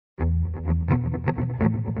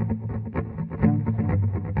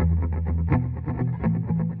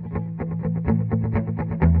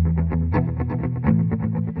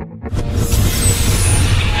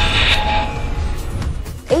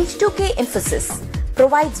H2K Infosys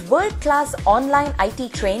provides world-class online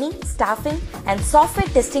IT training, staffing, and software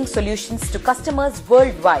testing solutions to customers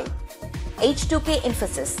worldwide. H2K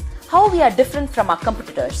Infosys, how we are different from our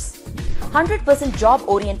competitors. 100%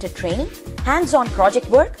 job-oriented training, hands-on project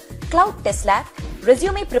work, cloud test lab,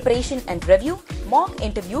 resume preparation and review, mock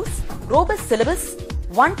interviews, robust syllabus,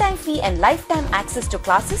 one-time fee and lifetime access to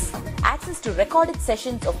classes, access to recorded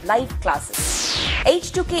sessions of live classes.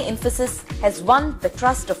 H2K Infosys has won the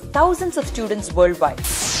trust of thousands of students worldwide.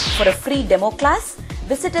 For a free demo class,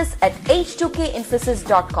 visit us at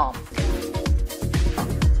h2kinfosys.com.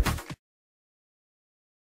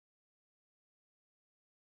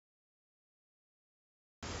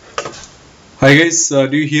 Hi guys,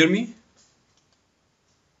 do you hear me?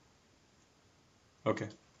 Okay.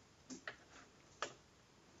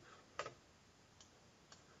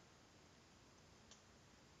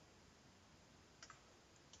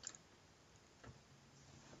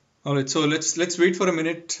 All right, so let's wait for a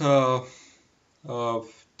minute.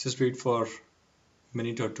 Just wait for a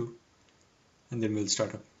minute or two, and then we'll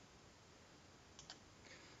start up.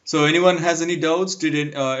 So, anyone has any doubts?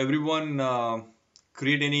 Did everyone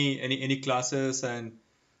create any classes and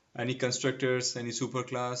any constructors, any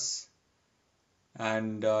superclass,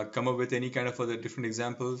 and come up with any kind of other different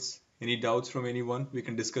examples? Any doubts from anyone? We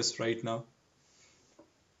can discuss right now.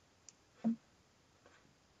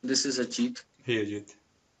 This is Ajit. Hey Ajit.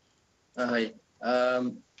 Hi.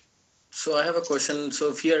 So I have a question. So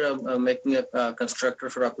if you're making a constructor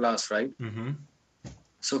for a class, right? Mm-hmm.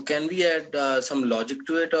 So can we add some logic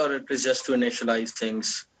to it, or it is just to initialize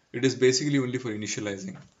things? It is basically only for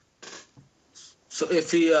initializing. So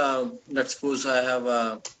if we, let's suppose I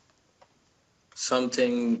have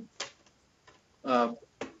something,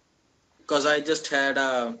 because I just had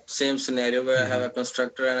a same scenario where I have a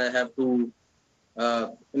constructor and I have to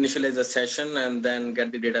initialize a session and then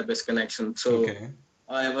get the database connection. So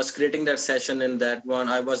I was creating that session in that one.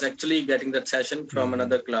 I was actually getting that session from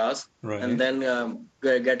another class, and then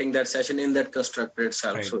getting that session in that constructor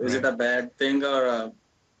itself. So is it a bad thing or?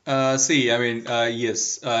 See, I mean,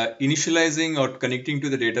 yes, initializing or connecting to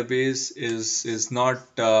the database is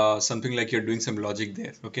not something like you're doing some logic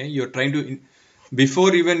there. Okay, you're trying to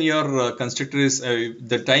before even your constructor is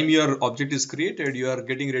the time your object is created, you are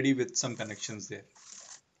getting ready with some connections there.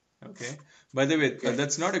 Okay. By the way,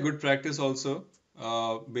 that's not a good practice. Also,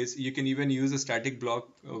 you can even use a static block,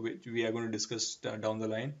 which we are going to discuss down the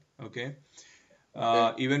line. Okay.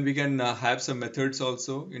 Even we can have some methods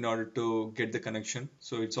also in order to get the connection.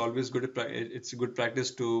 So it's always good. It's a good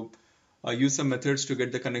practice to use some methods to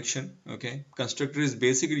get the connection. Okay. Constructor is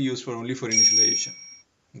basically used for only for initialization.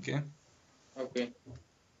 Okay. Okay.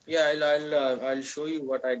 Yeah, I'll show you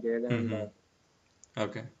what I did and.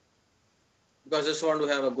 Okay. Because I just want to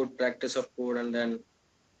have a good practice of code and then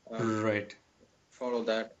follow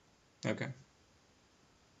that. Okay.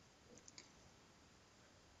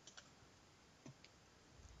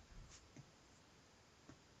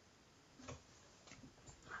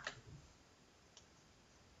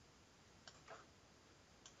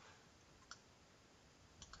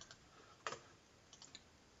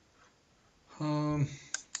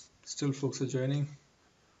 Still folks are joining.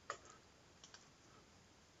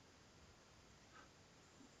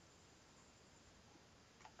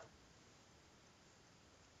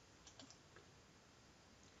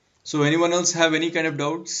 So anyone else have any kind of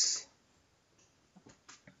doubts?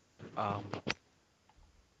 I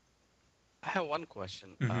have one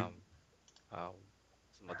question,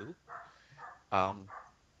 Madhu.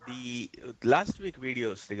 The last week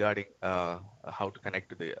videos regarding how to connect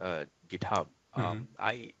to the GitHub,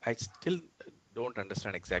 I still don't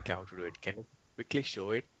understand exactly how to do it. Can you quickly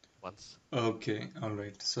show it once? Okay, all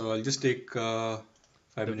right. So I'll just take 5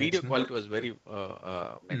 minutes. The video quality was very,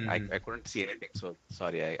 I couldn't see anything. So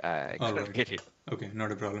sorry, I couldn't get it. Okay,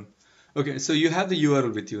 not a problem. Okay, so you have the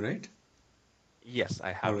URL with you, right? Yes,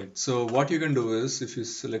 I have. All right. So what you can do is, if you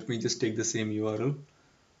let me just take the same URL,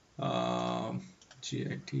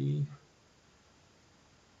 git.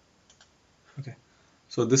 Okay.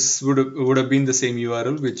 So this would have been the same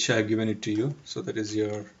URL which I've given it to you. So that is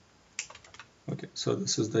your. Okay. So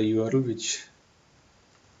this is the URL which.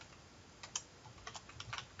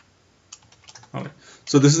 All right.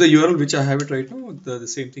 So this is the URL which I have it right now. The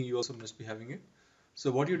same thing you also must be having it.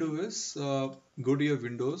 So what you do is go to your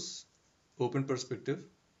Windows, open perspective,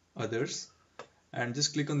 others, and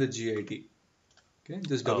just click on the GIT. Okay,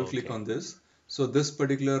 just double click on this. So this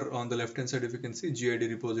particular on the left hand side, if you can see, GID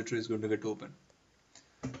repository is going to get open.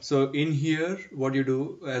 So in here, what you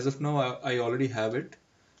do, as of now, I already have it.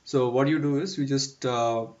 So what you do is you just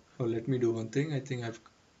let me do one thing. I think I've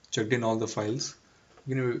checked in all the files.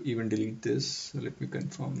 I'm going to even delete this. So let me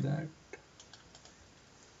confirm that.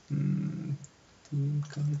 Theme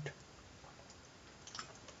commit.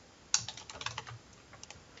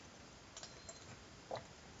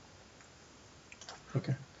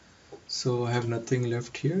 Okay. So I have nothing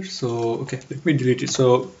left here. So okay, let me delete it.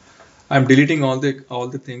 So I'm deleting all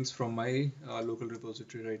the things from my local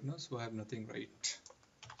repository right now. So I have nothing right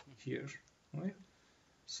here. Right.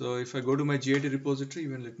 So if I go to my GIT repository,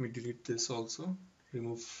 even let me delete this also.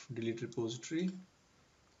 Remove delete repository.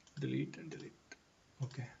 Delete and delete.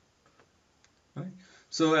 Okay. Right.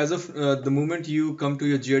 So as of the moment you come to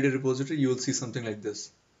your GIT repository, you will see something like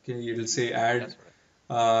this. Okay, it will say add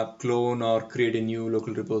clone or create a new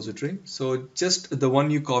local repository. So just the one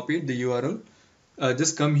you copied, the URL,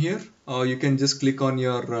 just come here, or you can just click on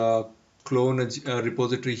your clone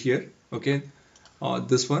repository here. Okay,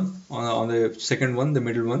 this one on the second one, the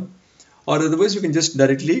middle one, or otherwise you can just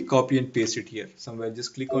directly copy and paste it here somewhere.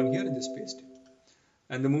 Just click on here and just paste it.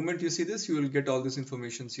 And the moment you see this, you will get all this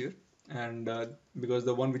information here. And because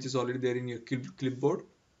the one which is already there in your clipboard,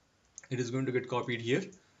 it is going to get copied here.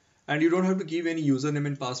 And you don't have to give any username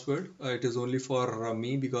and password. It is only for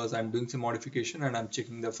me because I'm doing some modification and I'm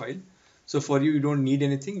checking the file. So for you, you don't need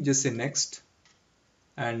anything. Just say next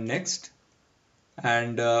and next.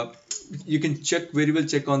 And you can very well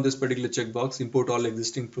check on this particular checkbox, import all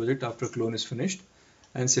existing project after clone is finished,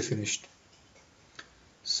 and say finished.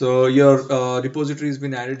 So your repository has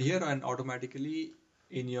been added here, and automatically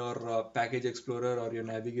in your package explorer or your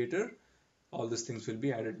navigator, all these things will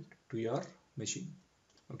be added to your machine.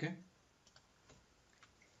 Okay.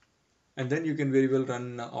 And then you can very well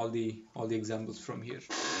run all the examples from here.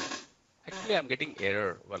 Actually, I'm getting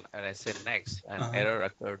error when I say next, and error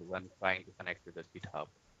occurred when trying to connect to the GitHub.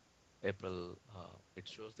 April, it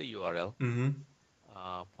shows the URL.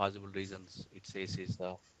 Possible reasons it says is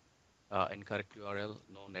incorrect URL,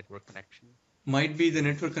 no network connection. Might be the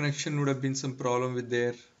network connection would have been some problem with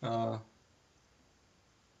there,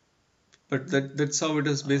 but that's how it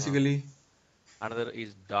is basically. Another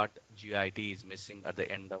is .git is missing at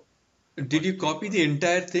the end of. Did you copy the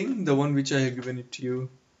entire thing, the one which I have given it to you?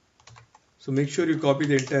 So make sure you copy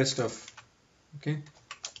the entire stuff. Okay,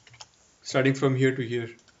 starting from here to here.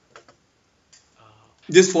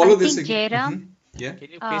 Just follow this again. Yeah.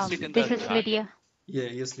 Can you paste it in this is Lydia. Yeah.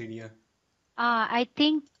 Yes, Lydia. I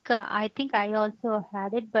think I also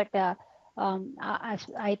had it, but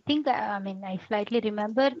I think I slightly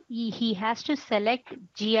remember he has to select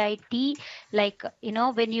GIT, like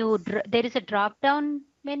when you there is a drop down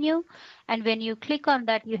menu, and when you click on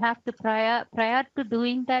that, you have to prior to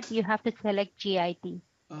doing that, you have to select GIT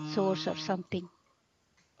source or something.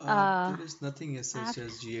 There is nothing such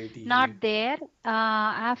as GIT not here. there.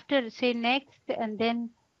 After say next, and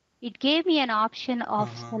then it gave me an option of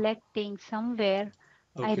selecting somewhere.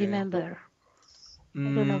 I remember. I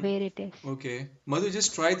don't know where it is. Okay, Madhu,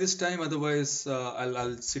 just try this time. Otherwise,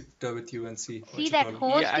 I'll sit with you and see. See that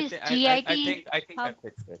host is GIT. I think I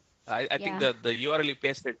fixed it. I think the URL you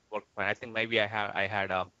pasted worked fine. I think maybe I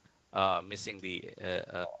had missing the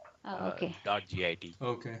okay. .git.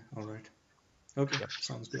 Okay, all right. Okay, yep.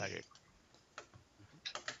 Sounds good.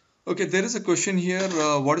 Okay, there is a question here.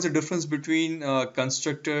 What is the difference between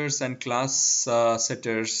constructors and class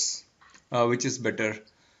setters? Which is better?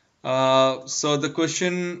 So the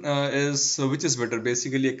question is which is better?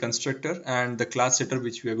 Basically, a constructor and the class setter,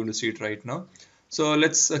 which we are going to see it right now. So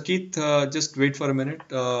let's Keith, just wait for a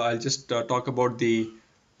minute. I'll just talk about the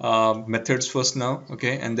methods first now,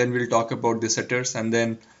 okay, and then we'll talk about the setters, and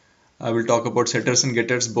then I will talk about setters and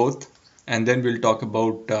getters both, and then we'll talk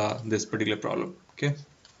about this particular problem. Okay,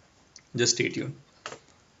 just stay tuned.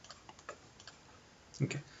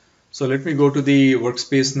 Okay, so let me go to the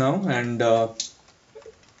workspace now, and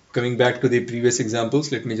coming back to the previous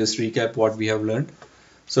examples, let me just recap what we have learned.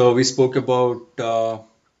 So we spoke about a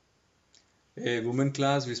woman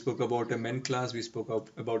class, we spoke about a men class, we spoke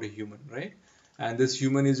about a human, right? And this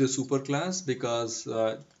human is a super class because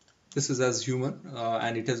this is as human,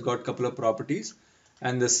 and it has got a couple of properties,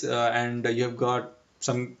 and this and you have got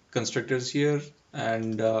some constructors here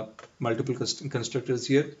and multiple constructors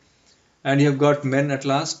here, and you have got men at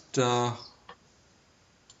last.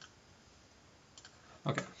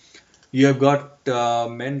 Okay, you have got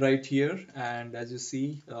men right here, and as you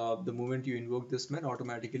see, the moment you invoke this men,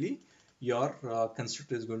 automatically your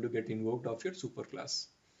constructor is going to get invoked of your superclass.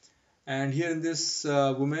 And here in this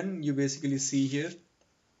woman, you basically see here,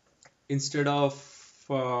 instead of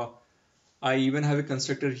I even have a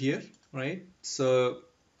constructor here, right? So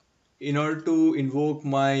in order to invoke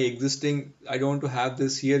my existing, I don't want to have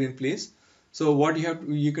this here in place. So what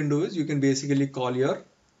you can do is you can basically call your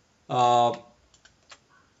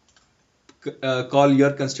call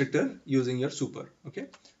your constructor using your super. Okay,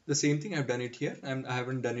 the same thing I've done it here, and I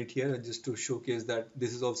haven't done it here just to showcase that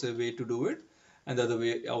this is also a way to do it, and the other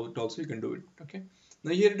way out also you can do it. Okay,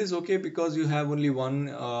 now here it is okay because you have only one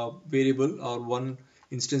variable or one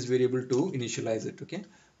instance variable to initialize it. Okay,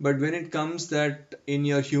 but when it comes that in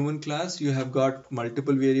your human class you have got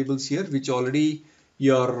multiple variables here, which already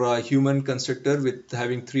your human constructor with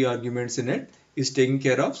having 3 arguments in it is taken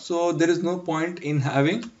care of. So there is no point in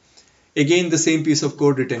having again the same piece of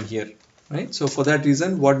code written here, right? So for that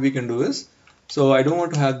reason what we can do is, so I don't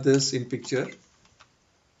want to have this in picture,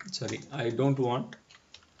 sorry, I don't want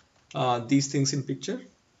these things in picture.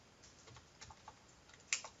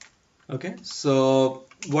 Okay, so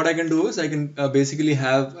what I can do is I can basically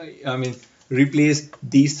have, I mean, replace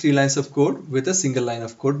these 3 lines of code with a single line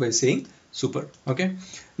of code by saying super. Okay,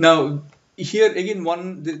 now here again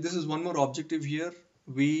this is one more objective here.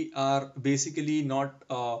 We are basically not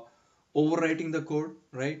overwriting the code,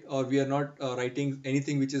 right? Or we are not writing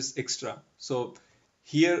anything which is extra. So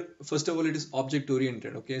here first of all it is object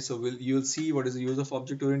oriented. Okay, so you'll see what is the use of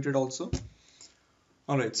object oriented also.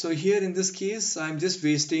 All right, so here in this case I'm just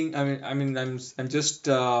wasting, I'm just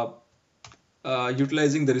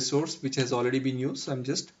utilizing the resource which has already been used. So I'm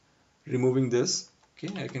just removing this.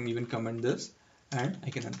 Okay, I can even comment this and I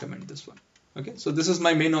can uncomment this one. Okay, so this is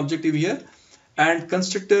my main objective here. And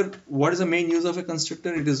constructor, what is the main use of a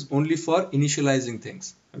constructor? It is only for initializing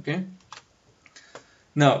things. Okay,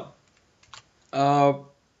 now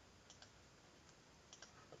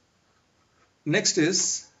next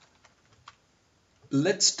is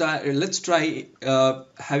let's try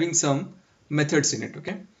having some methods in it.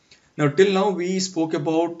 Okay, now till now we spoke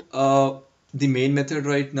about the main method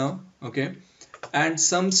right now. Okay, and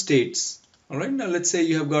some states. All right, now let's say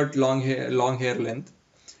you have got long hair length.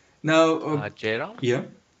 Now Jairam? Yeah,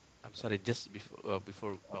 I'm sorry, just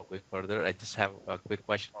before going further, I just have a quick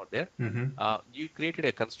question out there. You created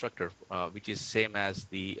a constructor which is same as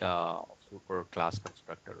the super class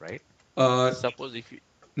constructor, right? Suppose if you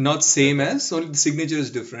not same as, only the signature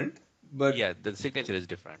is different, but yeah, the signature is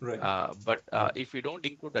different. Right. But if you don't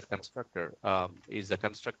include that constructor, is the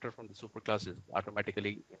constructor from the super-class is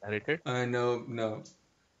automatically inherited? No.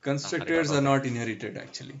 Constructors are not inherited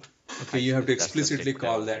actually. Okay, you have to explicitly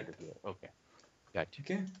call that. Okay, gotcha.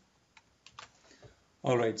 Okay.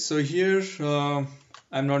 All right, so here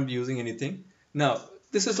I'm not using anything. Now,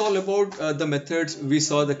 this is all about the methods. We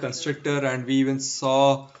saw the constructor and we even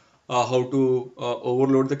saw how to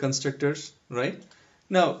overload the constructors, right?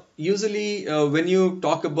 Now, usually when you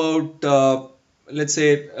talk about, let's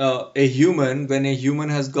say a human, when a human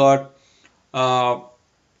has got,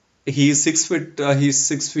 he's 6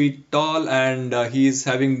 feet tall and he's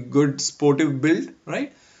having good sportive build,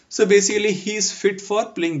 right? So basically he's fit for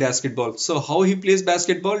playing basketball. So how he plays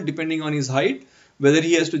basketball, depending on his height, whether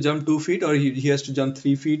he has to jump 2 feet or he has to jump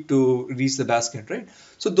 3 feet to reach the basket, right?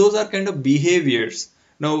 So those are kind of behaviors.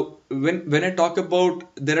 Now, when I talk about,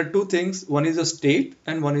 there are 2 things. One is a state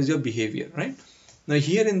and one is your behavior, right? Now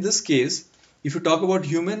here in this case, if you talk about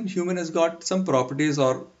human has got some properties,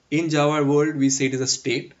 or in Java world, we say it is a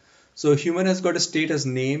state. So human has got a state as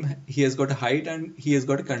name, he has got a height, and he has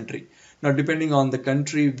got a country. Now, depending on the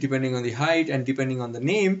country, depending on the height, and depending on the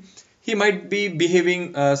name, he might be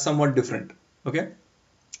behaving somewhat different. Okay,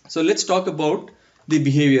 so let's talk about the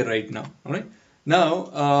behavior right now. All right,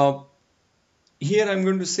 now here I'm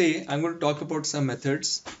going to talk about some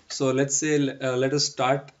methods. So let's say let us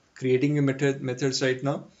start creating a methods right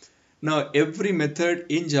now. Now every method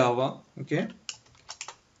in Java, okay,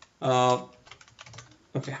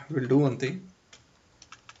 we'll do one thing.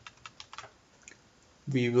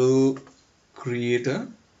 We will create a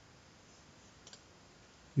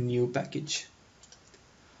new package.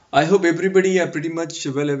 I hope everybody are pretty much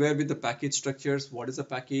well aware with the package structures. What is a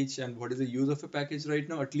package and what is the use of a package right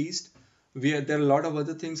now? At least there are a lot of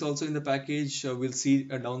other things also in the package. We'll see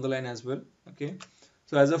down the line as well. Okay.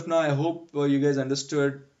 So as of now, I hope you guys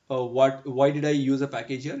understood why did I use a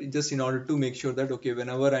package here? Just in order to make sure that, okay,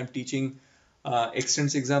 whenever I'm teaching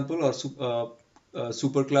extents example or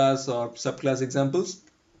superclass or subclass examples,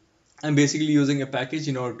 I'm basically using a package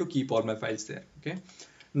in order to keep all my files there. Okay.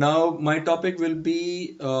 Now my topic will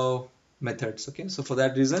be methods. Okay. So for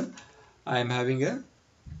that reason, I am having a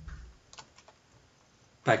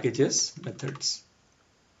packages methods.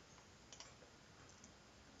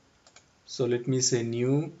 So let me say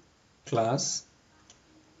new class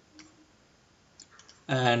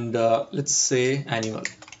and let's say animal.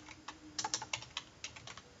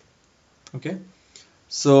 Okay.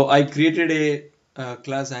 So I created a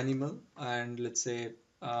class animal and let's say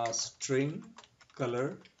string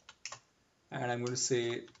color, and I'm going to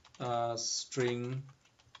say string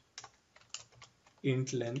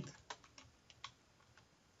int length,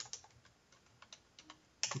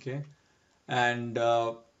 okay, and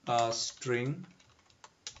string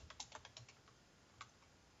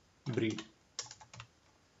breed.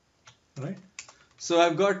 All right. So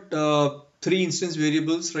I've got 3 instance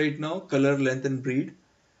variables right now: color, length, and breed.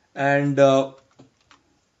 And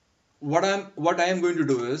what I am going to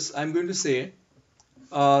do is I'm going to say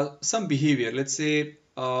some behavior. Let's say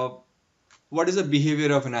what is the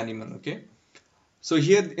behavior of an animal? Okay. So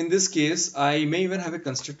here in this case, I may even have a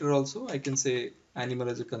constructor also. I can say animal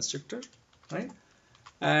as a constructor, right?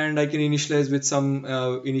 And I can initialize with some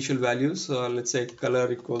initial values. Let's say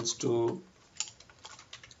color equals to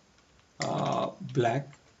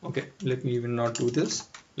black. Okay, let me even not do this.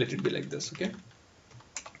 Let it be like this. Okay.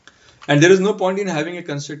 And there is no point in having a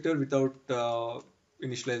constructor without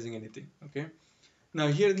initializing anything. Okay. Now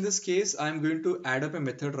here in this case, I'm going to add up a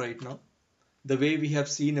method right now. The way we have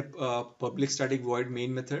seen a public static void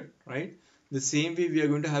main method, right? The same way we are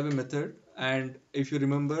going to have a method. And if you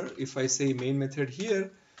remember, if I say main method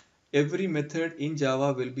here, every method in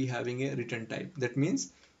Java will be having a return type. That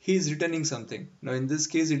means he is returning something. Now in this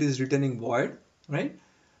case, it is returning void, right?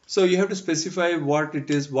 So you have to specify what it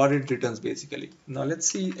is, what it returns basically. Now let's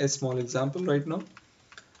see a small example right now.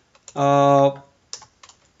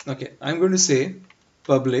 Okay, I'm going to say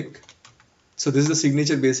public. So this is the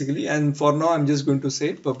signature basically, and for now I'm just going to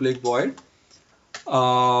say public void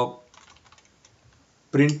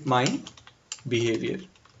print my behavior.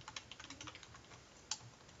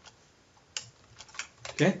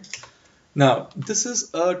 Okay. Now this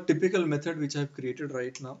is a typical method which I've created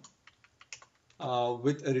right now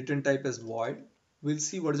with a return type as void. We'll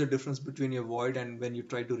see what is the difference between a void and when you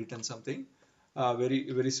try to return something.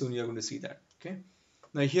 Very soon you're going to see that. Okay.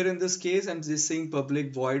 Now here in this case, I'm just saying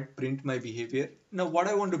public void print my behavior. Now what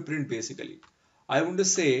I want to print basically, I want to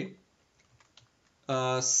say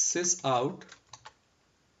sys out.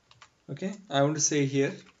 Okay, I want to say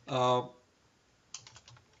here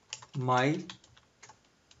my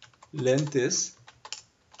length is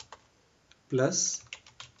plus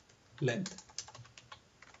length.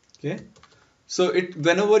 Okay, so it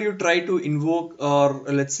whenever you try to invoke, or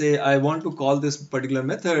let's say I want to call this particular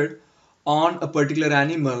method on a particular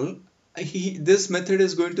animal, this method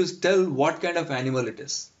is going to tell what kind of animal it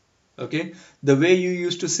is. Okay, the way you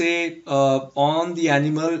used to say on the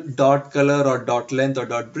animal dot color or dot length or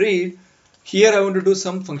dot breed, here I want to do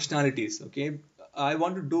some functionalities. Okay, I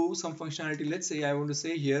want to do some functionality. Let's say I want to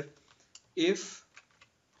say here if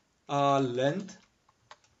length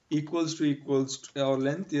equals to or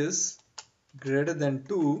length is greater than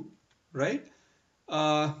 2, right?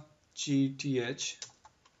 GTH.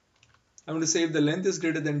 I want to say if the length is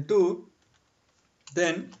greater than 2,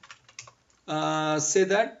 then say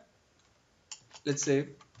that, let's say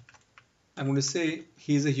I'm going to say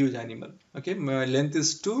he's a huge animal. Okay, my length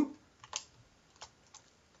is 2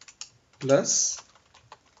 plus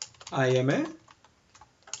I am a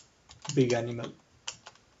big animal.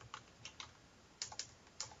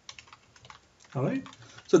 All right.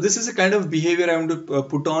 So this is a kind of behavior I want to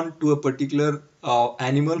put on to a particular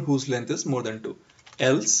animal whose length is more than 2.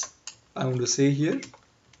 Else, I want to say here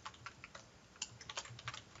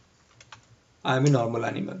I am a normal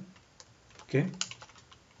animal. Okay.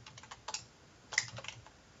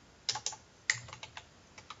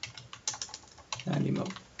 Animal.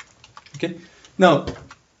 Okay. Now,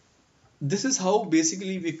 this is how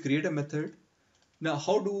basically we create a method. Now,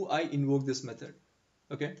 how do I invoke this method?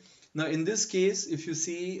 Okay. Now, in this case, if you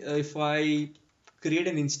see, if I create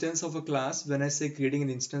an instance of a class, when I say creating an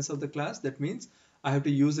instance of the class, that means I have to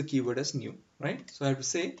use the keyword as new, right? So I have to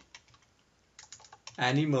say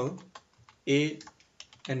animal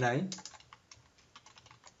ani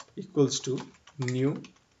equals to new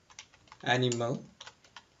animal.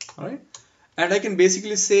 All right. And I can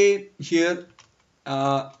basically say here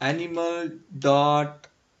animal dot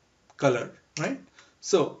color, right?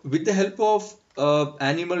 So with the help of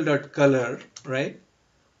animal dot color, right?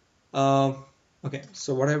 Okay,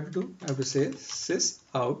 so what I have to do, I have to say sys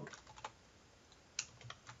out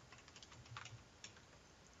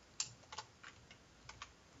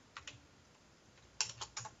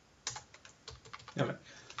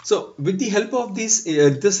So with the help of this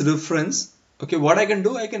reference, okay, what I can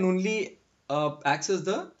do, I can only access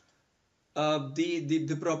the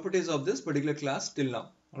properties of this particular class till now.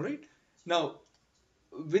 All right. Now,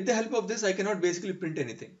 with the help of this, I cannot basically print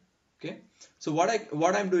anything. Okay. So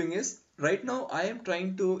what I'm doing is right now I am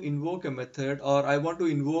trying to invoke a method, or I want to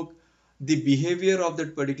invoke the behavior of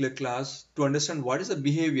that particular class to understand what is the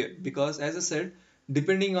behavior, because as I said,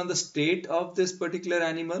 depending on the state of this particular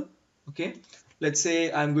animal, okay, let's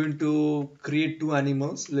say I'm going to create two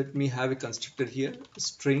animals. Let me have a constructor here,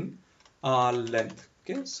 string length.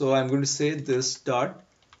 Okay, so I'm going to say this dot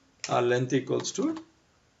length equals to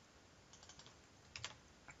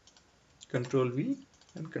control V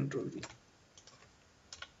and control V.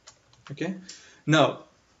 Okay, now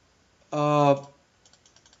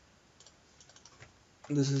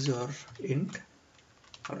this is your int.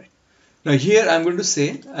 All right, now here I'm going to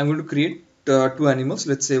say I'm going to create two animals.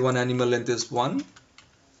 Let's say one animal length is 1.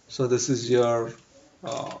 So this is your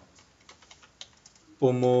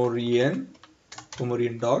Pomerian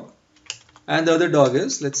dog, and the other dog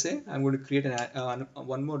is, let's say I'm going to create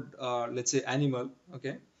one more let's say animal,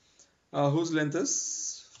 okay, whose length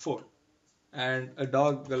is 4, and a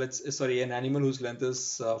dog, an animal whose length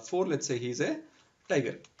is 4. Let's say he's a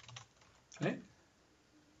tiger, right?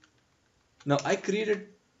 Now I created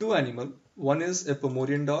two animal. One is a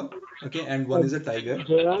Pomerian dog, okay, and one is a tiger.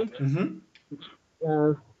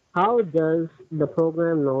 How does the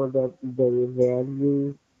program know that the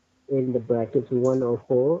value in the brackets 1 or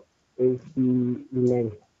 4 is the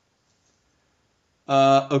length?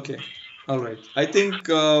 Okay, all right. I think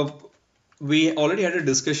we already had a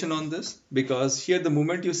discussion on this, because here the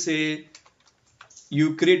moment you say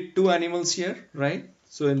you create two animals here, right?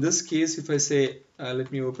 So in this case, if I say,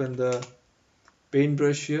 let me open the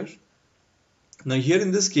paintbrush here. Now here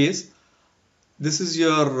in this case, this is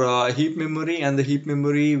your heap memory, and the heap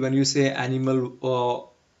memory, when you say animal,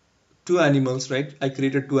 two animals, right? I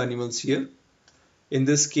created two animals here. In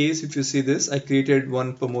this case, if you see this, I created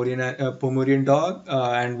one Pomerian dog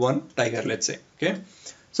and one tiger, let's say, okay?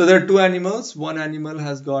 So there are two animals. One animal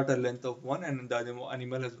has got a length of 1 and the other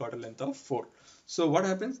animal has got a length of 4. So what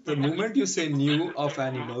happens? The moment you say new of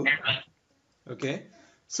animal, okay,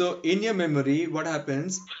 so in your memory, what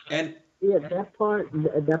happens? And yeah, that part I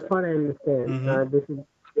understand. This is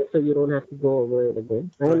so you don't have to go over it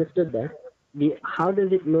again. I understood that. How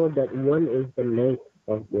does it know that 1 is the length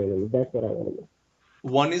of the animal? That's what I want to know.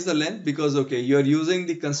 1 is the length because, okay, you're using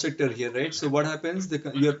the constructor here, right? So what happens?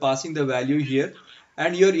 You're passing the value here,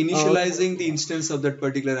 and you're initializing the instance of that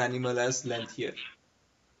particular animal as length here.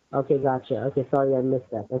 Okay, gotcha. Okay, sorry, I missed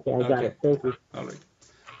that. Okay, I got it. Thank you. All right.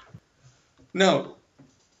 Now,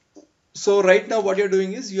 so right now what you're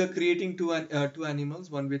doing is you are creating two animals,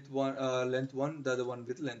 one with length 1, the other one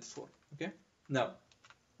with length 4. Okay. Now,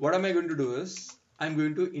 what am I going to do is I'm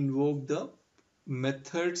going to invoke the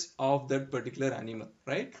methods of that particular animal,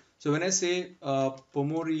 right? So when I say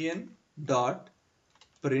Pomerian dot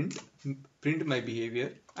print my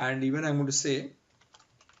behavior, and even I'm going to say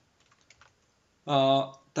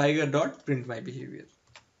tiger dot print my behavior.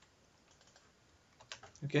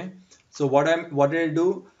 Okay, so what did I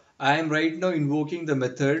do? I am right now invoking the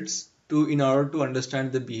methods in order to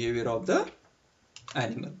understand the behavior of the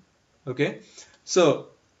animal. Okay, so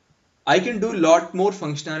I can do a lot more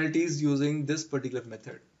functionalities using this particular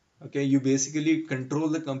method. Okay, you basically control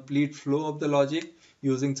the complete flow of the logic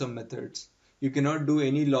using some methods. You cannot do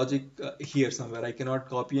any logic here somewhere. I cannot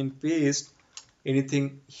copy and paste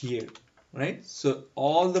anything here, right? So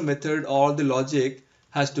all the method, all the logic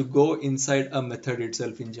has to go inside a method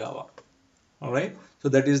itself in Java. All right, so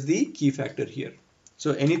that is the key factor here.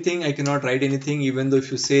 So anything, I cannot write anything, even though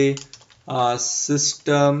if you say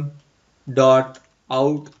system dot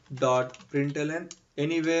out dot println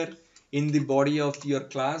anywhere in the body of your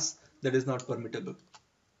class, that is not permittable.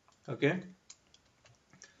 Okay,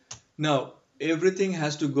 now everything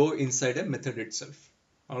has to go inside a method itself.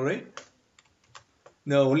 All right,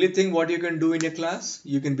 the only thing what you can do in a class,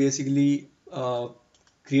 you can basically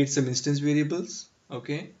create some instance variables,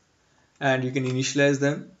 okay, and you can initialize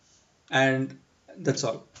them, and that's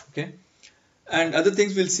all. Okay, and other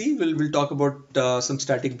things we'll see, we'll talk about some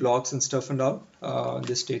static blocks and stuff and all.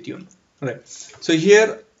 Just stay tuned. All right, so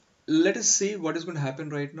here let us see what is going to happen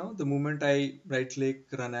right now the moment I right click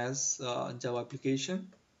run as Java application.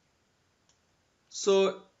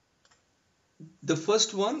 So the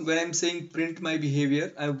first one, when I'm saying print my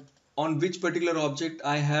behavior, on which particular object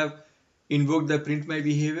I have invoked the print my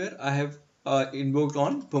behavior, I have invoked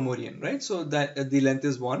on Pomerian, right? So that the length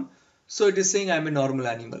is 1. So it is saying I'm a normal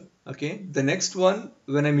animal. Okay. The next one,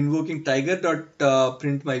 when I'm invoking tiger dot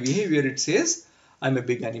print my behavior, it says I'm a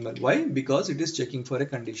big animal. Why? Because it is checking for a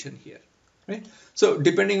condition here, right? So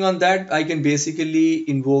depending on that, I can basically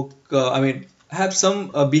invoke, have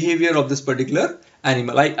some behavior of this particular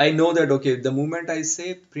animal. I know that, okay, the moment I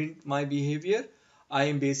say print my behavior,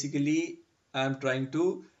 I'm trying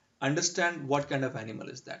to understand what kind of animal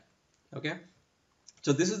is that. Okay,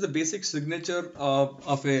 So this is the basic signature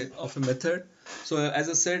of a method. So as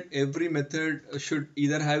I said, every method should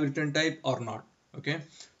either have return type or not. Okay.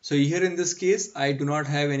 So here in this case, I do not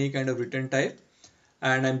have any kind of return type,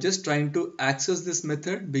 and I'm just trying to access this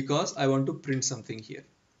method because I want to print something here.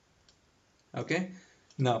 Okay.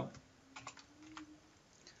 Now,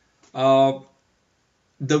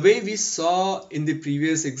 the way we saw in the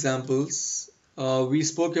previous examples, we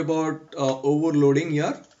spoke about overloading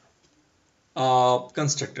your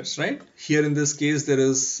constructors, right? Here in this case, there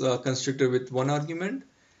is a constructor with one argument.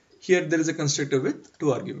 Here there is a constructor with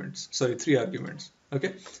three arguments.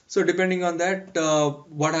 Okay, so depending on that,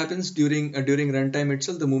 what happens during runtime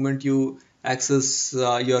itself, the moment you access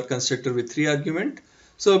your constructor with three argument,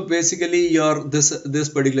 so basically your this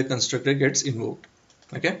particular constructor gets invoked.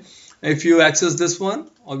 Okay, if you access this one,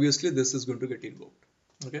 obviously this is going to get invoked.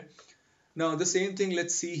 Okay, now the same thing,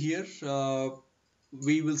 let's see here.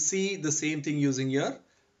 We will see the same thing using your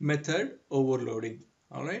method overloading.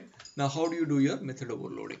 All right, now how do you do your method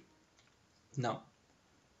overloading? Now,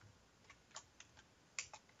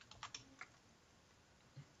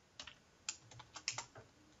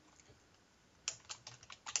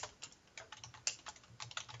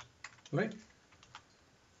 right.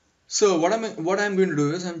 So what I'm going to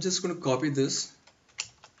do is I'm just going to copy this.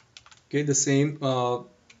 Okay, the same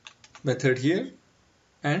method here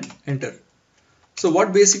and enter. So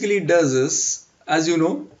what basically it does is, as you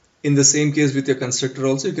know, in the same case with your constructor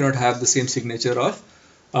also, you cannot have the same signature of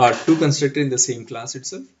two constructors in the same class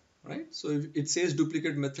itself, right? So if it says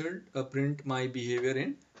duplicate method, print my behavior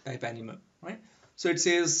in type animal, right? So it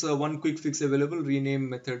says one quick fix available, rename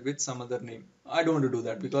method with some other name. I don't want to do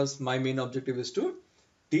that because my main objective is to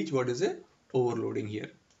teach what is a overloading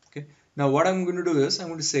here. Okay. Now what I'm going to do is I'm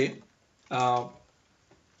going to say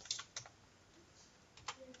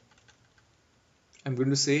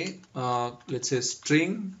let's say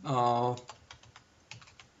string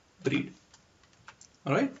breed.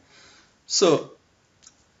 All right. So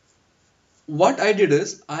what I did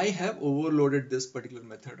is I have overloaded this particular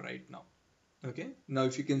method right now. Okay. Now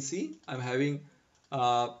if you can see, I'm having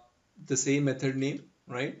the same method name,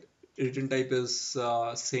 right? Return type is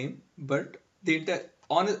same, but the entire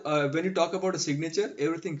when you talk about a signature,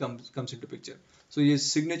 everything comes into picture. So your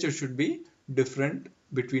signature should be different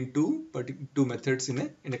between two methods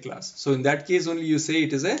in a class. So in that case only you say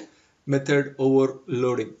it is a method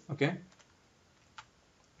overloading. Okay.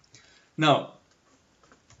 Now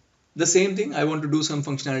the same thing, I want to do some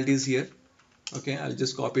functionalities here. Okay, I'll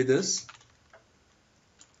just copy this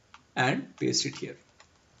and paste it here.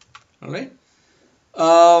 All right.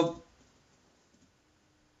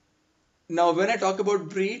 Now when I talk about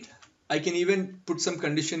breed, I can even put some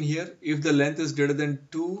condition here. If the length is greater than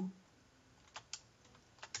 2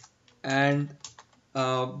 and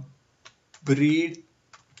breed,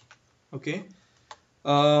 okay,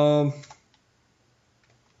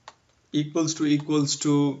 equals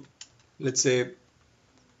to let's say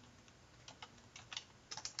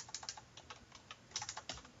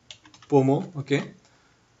POMO. Okay,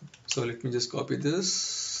 so let me just copy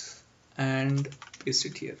this and paste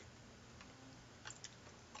it here.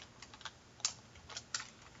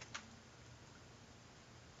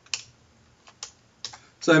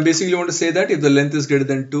 So I basically want to say that if the length is greater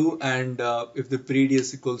than 2 and if the breed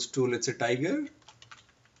is equals to, let's say, tiger.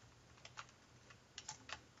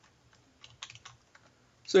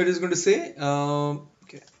 So it is going to say,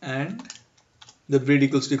 okay, and the breed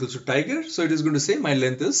equals to tiger. So it is going to say my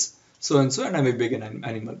length is so and so and I'm a big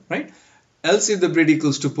animal, right? Else if the breed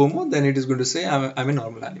equals to POMO, then it is going to say I'm a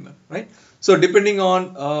normal animal, right? So depending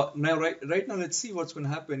on, now right now let's see what's going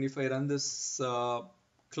to happen if I run this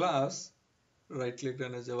class. Right click,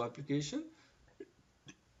 run as Java application.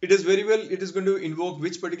 It is going to invoke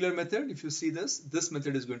which particular method. If you see this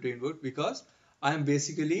method is going to invoke because I am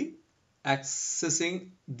basically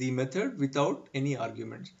accessing the method without any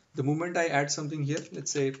arguments. The moment I add something here,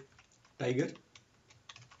 let's say tiger.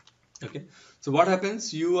 Okay, so what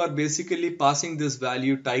happens? You are basically passing this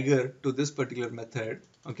value tiger to this particular method.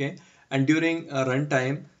 Okay, and during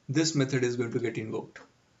runtime, this method is going to get invoked.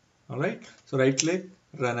 All right, so right click,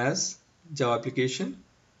 run as Java application.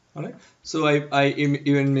 All right, so I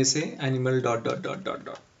even may say animal dot.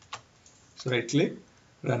 So right click,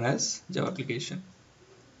 run as Java application.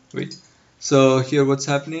 Wait, so here what's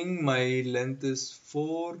happening? My length is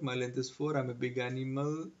 4. I'm a big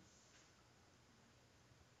animal.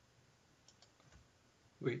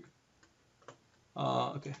 Wait,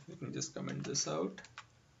 okay, let me just comment this out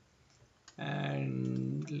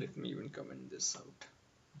and let me even comment this out.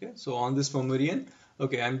 Okay, so on this Pomerian,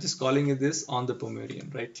 okay, I'm just calling it this on the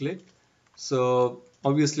Pomerian. Right click, so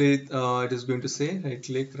obviously it is going to say right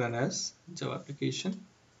click run as Java application.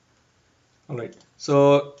 All right,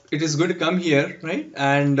 so it is going to come here, right?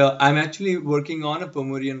 And I'm actually working on a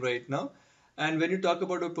Pomerian right now. And when you talk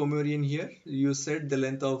about a Pomerian here, you said the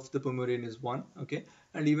length of the Pomerian is 1, okay?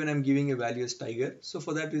 And even I'm giving a value as tiger. So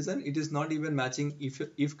for that reason, it is not even matching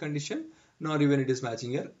if condition, nor even it is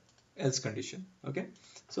matching a else condition, okay?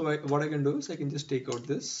 So what I can do is I can just take out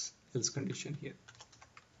this else condition here.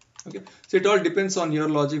 Okay, so it all depends on your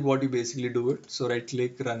logic, what you basically do it. So right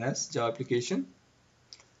click run as Java application.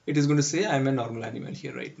 It is going to say I'm a normal animal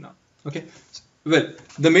here right now. Okay, well,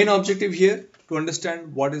 the main objective here to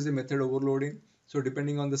understand what is the method overloading. So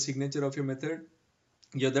depending on the signature of your method,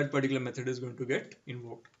 that particular method is going to get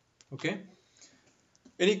invoked. Okay,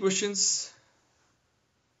 any questions?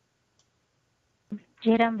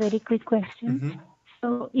 Jairam, very quick question.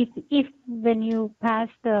 So if when you pass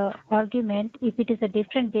the argument, if it is a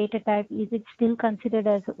different data type, is it still considered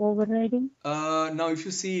as overriding? Now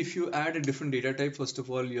if you add a different data type, first of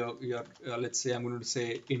all, you're let's say I'm going to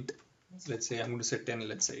say int, let's say I'm going to say 10,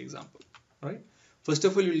 let's say example, right? First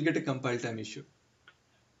of all, you will get a compile time issue.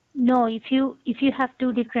 No, if you have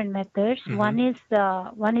two different methods, one is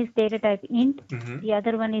data type int, the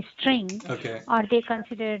other one is string. Okay. Are they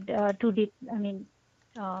considered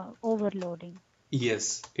overloading?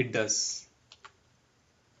 Yes, it does.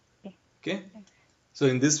 Okay. So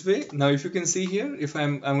in this way, now if you can see here, if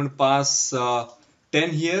I'm going to pass 10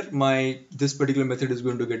 here, this particular method is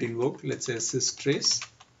going to get invoked. Let's say systrace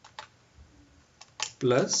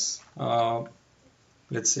plus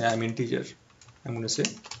let's say I'm integer. I'm going to say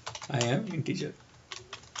I am integer.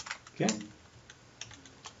 Okay.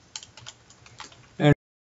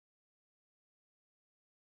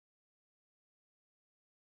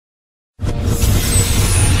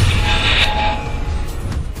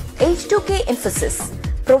 H2K Infosys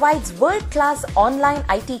provides world-class online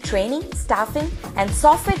IT training, staffing, and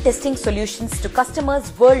software testing solutions to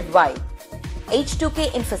customers worldwide.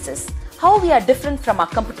 H2K Infosys, how we are different from our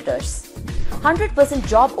competitors. 100%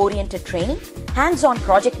 job-oriented training, hands-on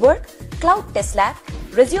project work, cloud test lab,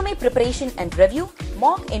 resume preparation and review,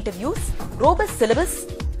 mock interviews, robust syllabus,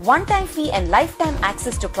 one-time fee and lifetime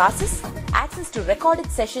access to classes, access to recorded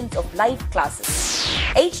sessions of live classes.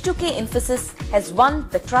 H2K Infosys has won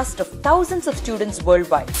the trust of thousands of students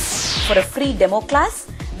worldwide. For a free demo class,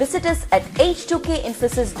 visit us at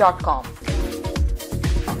h2kinfosys.com.